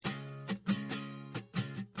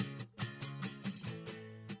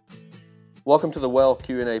Welcome to the Well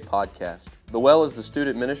Q&A podcast. The Well is the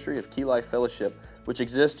student ministry of Key Life Fellowship, which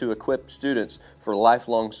exists to equip students for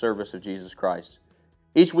lifelong service of Jesus Christ.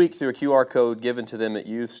 Each week, through a QR code given to them at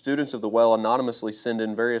youth, students of the Well anonymously send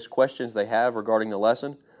in various questions they have regarding the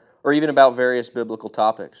lesson, or even about various biblical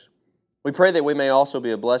topics. We pray that we may also be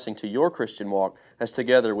a blessing to your Christian walk, as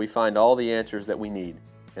together we find all the answers that we need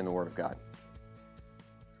in the Word of God.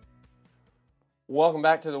 Welcome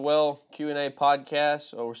back to the Well Q&A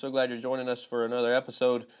podcast. We're so glad you're joining us for another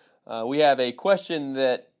episode. We have a question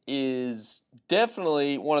that is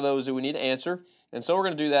definitely one of those that we need to answer, and so we're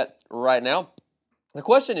going to do that right now. The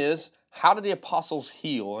question is, how did the apostles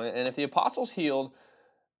heal? And if the apostles healed,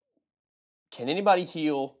 can anybody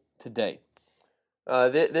heal today?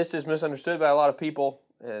 This is misunderstood by a lot of people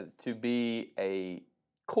to be a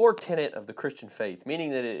core tenet of the Christian faith, meaning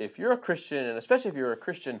that if you're a Christian, and especially if you're a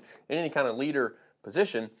Christian in any kind of leader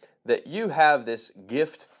position, that you have this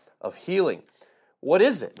gift of healing. What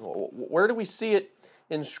is it? Where do we see it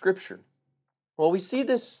in Scripture? Well, we see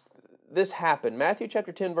this happen. Matthew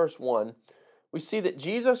chapter 10, verse 1, we see that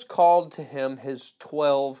Jesus called to him his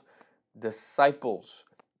 12 disciples.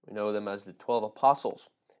 We know them as the 12 apostles.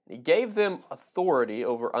 He gave them authority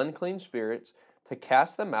over unclean spirits to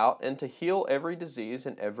cast them out and to heal every disease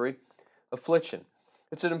and every affliction.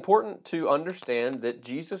 It's important to understand that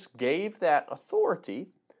Jesus gave that authority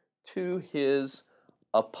to his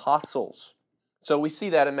apostles. So we see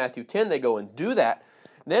that in Matthew 10, they go and do that.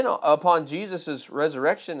 Then upon Jesus'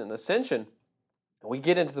 resurrection and ascension, we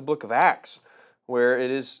get into the book of Acts, where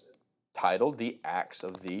it is titled the Acts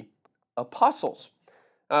of the Apostles.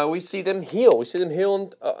 We see them heal. We see them heal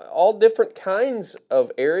in all different kinds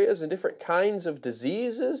of areas and different kinds of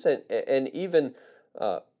diseases, and even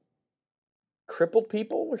crippled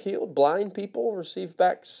people were healed, blind people received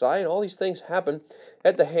back sight. All these things happen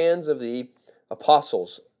at the hands of the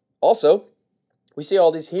apostles. Also, we see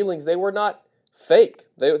all these healings. They were not fake.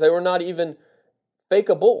 They were not even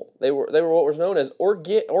fakeable. They were what was known as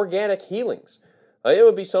organic healings. It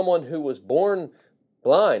would be someone who was born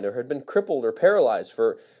blind or had been crippled or paralyzed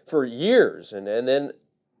for years, and then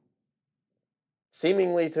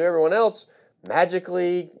seemingly to everyone else,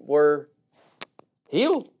 magically were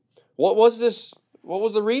healed. What was this? What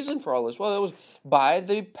was the reason for all this? Well, it was by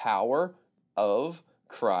the power of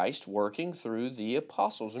Christ working through the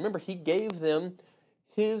apostles. Remember, he gave them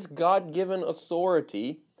his God-given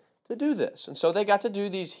authority to do this. And so they got to do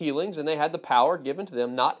these healings, and they had the power given to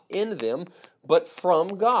them, not in them, but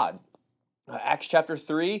from God. Acts chapter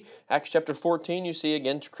 3, Acts chapter 14, you see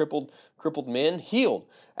again crippled men healed.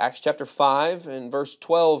 Acts chapter 5 and verse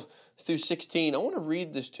 12 through 16. I want to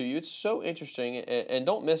read this to you. It's so interesting, and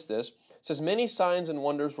don't miss this. It says, many signs and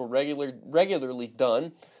wonders were regularly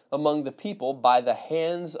done among the people by the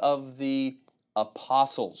hands of the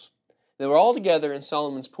apostles. They were all together in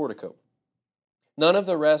Solomon's portico. None of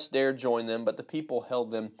the rest dared join them, but the people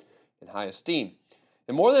held them in high esteem.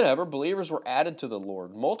 And more than ever, believers were added to the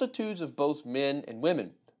Lord, multitudes of both men and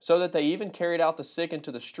women, so that they even carried out the sick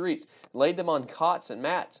into the streets, laid them on cots and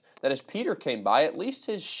mats, that as Peter came by, at least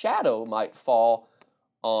his shadow might fall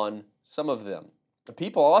on some of them. The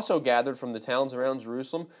people also gathered from the towns around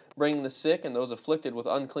Jerusalem, bringing the sick and those afflicted with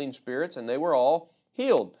unclean spirits, and they were all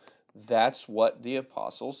healed. That's what the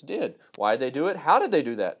apostles did. Why did they do it? How did they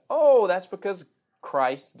do that? Oh, that's because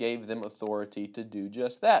Christ gave them authority to do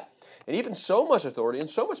just that. And even so much authority and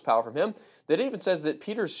so much power from him that it even says that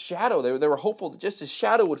Peter's shadow, they were hopeful that just his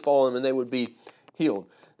shadow would fall on them and they would be healed.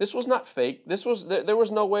 This was not fake. There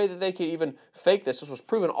was no way that they could even fake this. This was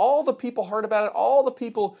proven. All the people heard about it. All the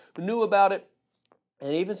people knew about it.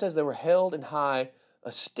 And it even says they were held in high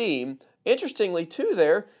esteem. Interestingly, too,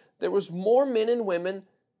 there was more men and women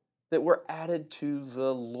that were added to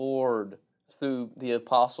the Lord through the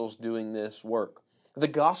apostles doing this work. The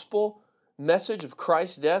gospel message of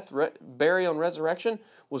Christ's death, burial, and resurrection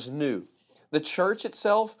was new. The church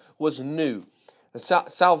itself was new.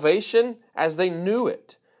 Salvation, as they knew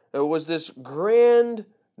it, was this grand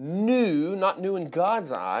new, not new in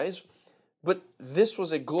God's eyes, but this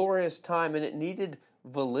was a glorious time, and it needed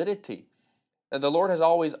validity. And the Lord has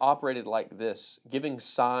always operated like this, giving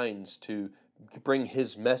signs to bring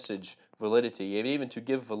his message validity, and even to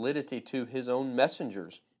give validity to his own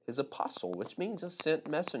messengers, his apostle, which means a sent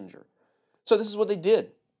messenger. So this is what they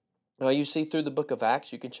did. Now you see through the book of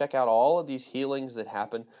Acts, you can check out all of these healings that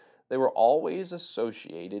happened. They were always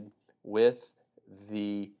associated with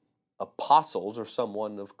the apostles or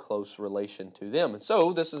someone of close relation to them. And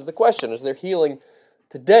so this is the question, is there healing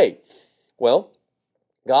today? Well,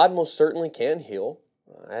 God most certainly can heal.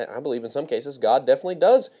 I believe in some cases God definitely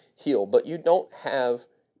does heal, but you don't have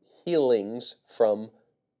healings from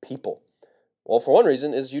people. Well, for one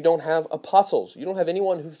reason is you don't have apostles. You don't have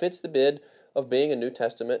anyone who fits the bid of being a New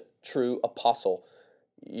Testament true apostle.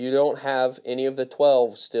 You don't have any of the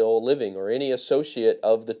 12 still living or any associate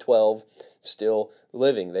of the 12 still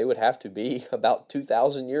living. They would have to be about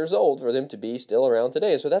 2,000 years old for them to be still around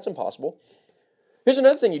today. And so that's impossible. Here's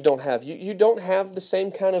another thing you don't have. You don't have the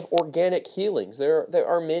same kind of organic healings. There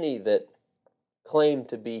are many that claim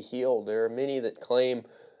to be healed. There are many that claim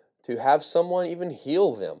to have someone even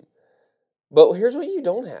heal them. But here's what you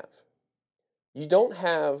don't have. You don't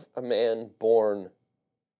have a man born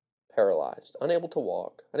paralyzed, unable to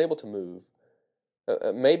walk, unable to move,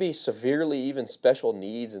 maybe severely even special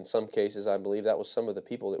needs in some cases. I believe that was some of the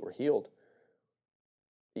people that were healed.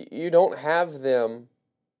 You don't have them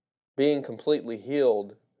being completely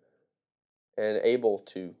healed and able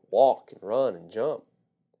to walk and run and jump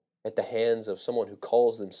at the hands of someone who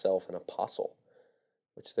calls themselves an apostle,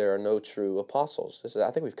 which there are no true apostles.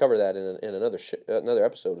 I think we've covered that in another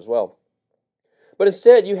episode as well. But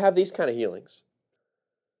instead, you have these kind of healings.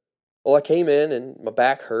 Well, I came in and my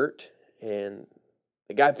back hurt, and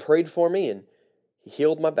the guy prayed for me, and he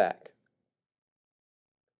healed my back.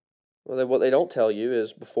 Well, what they don't tell you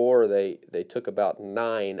is before they took about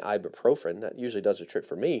 9 ibuprofen. That usually does the trick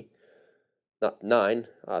for me. Not 9.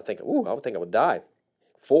 I would think I would die.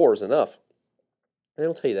 4 is enough. They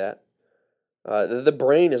don't tell you that. The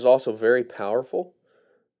brain is also very powerful,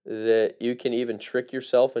 that you can even trick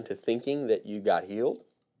yourself into thinking that you got healed,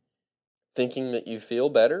 thinking that you feel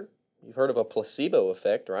better. You've heard of a placebo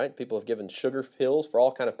effect, right? People have given sugar pills for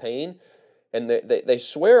all kind of pain, and they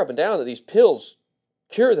swear up and down that these pills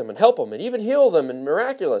cure them and help them and even heal them and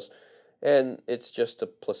miraculous. And it's just a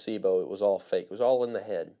placebo. It was all fake. It was all in the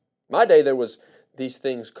head. My day, there was these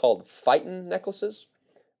things called fighting necklaces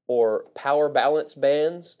or power balance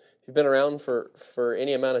bands. If you've been around for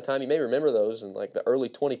any amount of time, you may remember those in like the early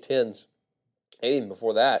 2010s, even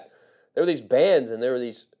before that. There were these bands and there were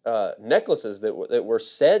these necklaces that were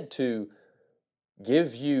said to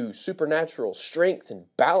give you supernatural strength and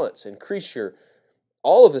balance, increase your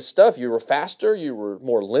all of this stuff. You were faster, you were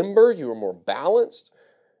more limber, you were more balanced,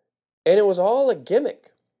 and it was all a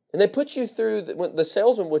gimmick. And they put you through when the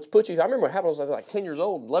salesman would put you. I remember what happened. I was like 10 years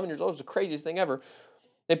old, 11 years old. It was the craziest thing ever.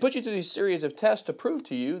 They put you through these series of tests to prove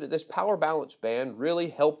to you that this power balance band really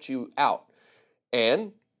helped you out.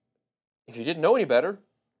 And if you didn't know any better,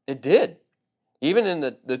 it did. Even in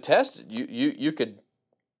the test, you could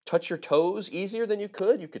touch your toes easier than you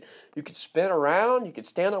could. You could spin around. You could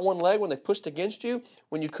stand on one leg when they pushed against you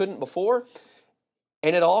when you couldn't before.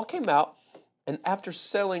 And it all came out. And after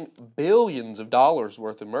selling billions of dollars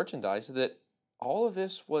worth of merchandise, that all of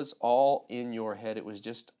this was all in your head. It was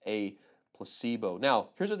just a placebo. Now,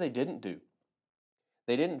 here's what they didn't do.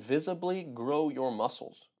 They didn't visibly grow your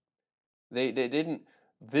muscles. They didn't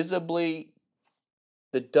visibly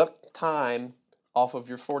deduct time off of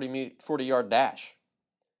your 40-yard dash.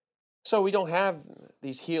 So we don't have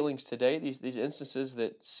these healings today, these instances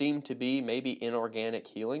that seem to be maybe inorganic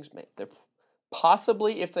healings. They're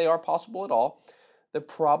possibly, if they are possible at all, they're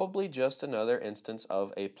probably just another instance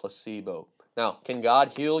of a placebo. Now, can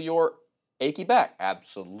God heal your achy back?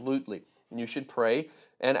 Absolutely. And you should pray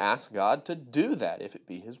and ask God to do that if it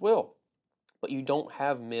be His will. But you don't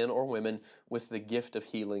have men or women with the gift of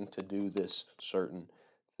healing to do this certain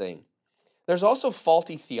thing. There's also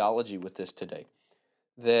faulty theology with this today,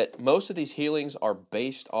 that most of these healings are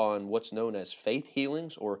based on what's known as faith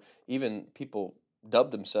healings, or even people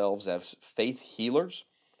dub themselves as faith healers.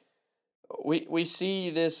 We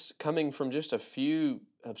see this coming from just a few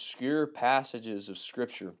obscure passages of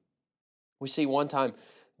Scripture. We see one time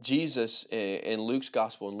Jesus in Luke's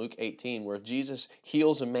Gospel, in Luke 18, where Jesus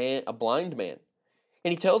heals a blind man.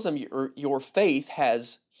 And He tells him, your faith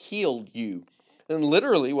has healed you. And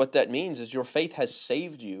literally what that means is your faith has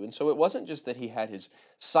saved you. And so it wasn't just that he had his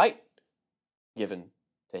sight given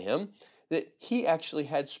to him, that he actually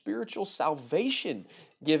had spiritual salvation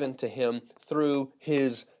given to him through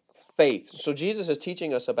his faith. So Jesus is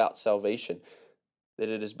teaching us about salvation, that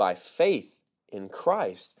it is by faith in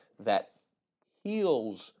Christ that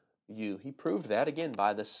heals you. He proved that again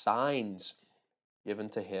by the signs given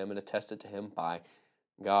to him and attested to him by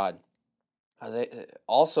God.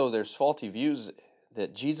 Also, there's faulty views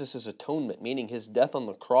that Jesus' atonement, meaning His death on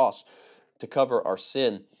the cross to cover our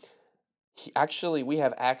sin, we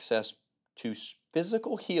have access to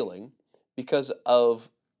physical healing because of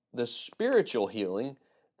the spiritual healing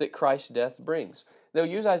that Christ's death brings. They'll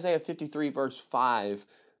use Isaiah 53 verse 5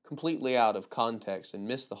 completely out of context and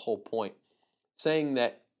miss the whole point, saying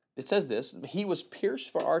that it says this: He was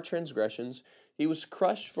pierced for our transgressions, He was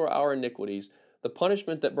crushed for our iniquities, The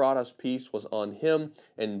punishment that brought us peace was on him,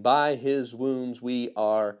 and by his wounds we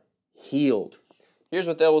are healed. Here's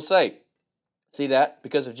what they will say. See that?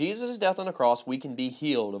 Because of Jesus' death on the cross, we can be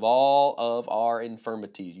healed of all of our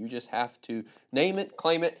infirmities. You just have to name it,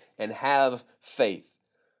 claim it, and have faith.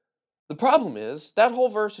 The problem is, that whole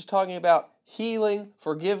verse is talking about healing,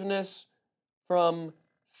 forgiveness from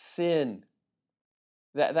sin.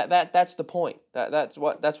 That's the point.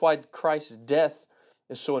 That's why Christ's death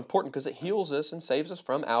is so important, because it heals us and saves us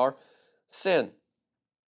from our sin.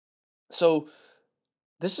 So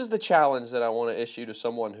this is the challenge that I want to issue to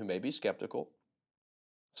someone who may be skeptical.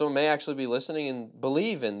 Someone may actually be listening and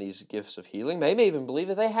believe in these gifts of healing. They may even believe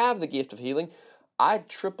that they have the gift of healing. I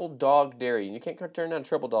triple dog dare you, and you can't turn down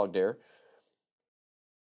triple dog dare,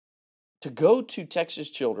 to go to Texas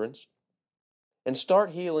Children's and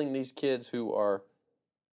start healing these kids who are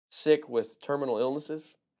sick with terminal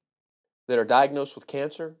illnesses, that are diagnosed with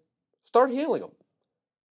cancer. Start healing them.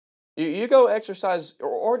 You go exercise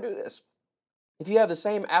or do this. If you have the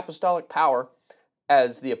same apostolic power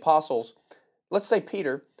as the apostles, let's say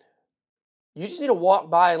Peter, you just need to walk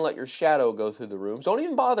by and let your shadow go through the rooms. Don't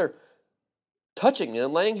even bother touching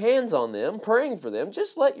them, laying hands on them, praying for them.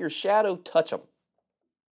 Just let your shadow touch them.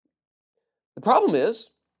 The problem is,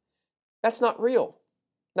 that's not real.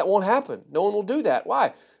 That won't happen. No one will do that.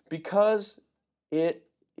 Why? Because it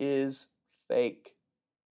is fake.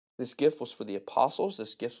 This gift was for the apostles.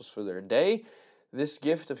 This gift was for their day. This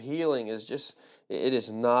gift of healing is it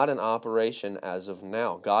is not an operation as of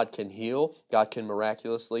now. God can heal. God can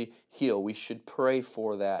miraculously heal. We should pray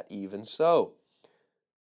for that even so.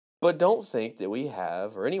 But don't think that we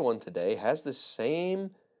have, or anyone today has, the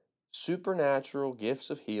same supernatural gifts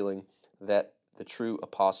of healing that the true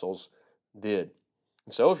apostles did.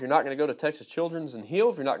 And so if you're not going to go to Texas Children's and heal,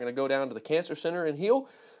 if you're not going to go down to the cancer center and heal,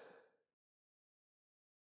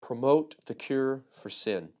 promote the cure for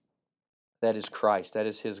sin. That is Christ. That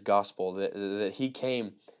is his gospel. That he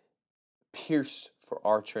came pierced for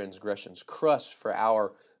our transgressions, crushed for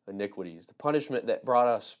our iniquities. The punishment that brought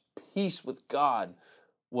us peace with God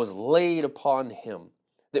was laid upon him.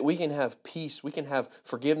 That we can have peace, we can have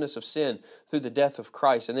forgiveness of sin through the death of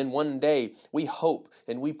Christ. And then one day we hope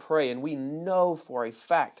and we pray and we know for a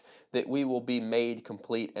fact that we will be made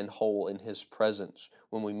complete and whole in his presence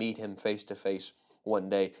when we meet him face to face one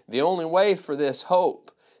day. The only way for this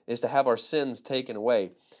hope is to have our sins taken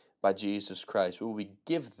away by Jesus Christ. Will we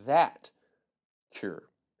give that cure?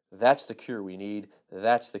 That's the cure we need.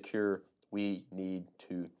 That's the cure we need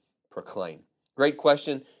to proclaim. Great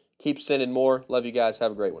question. Keep sending more. Love you guys.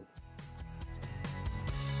 Have a great one.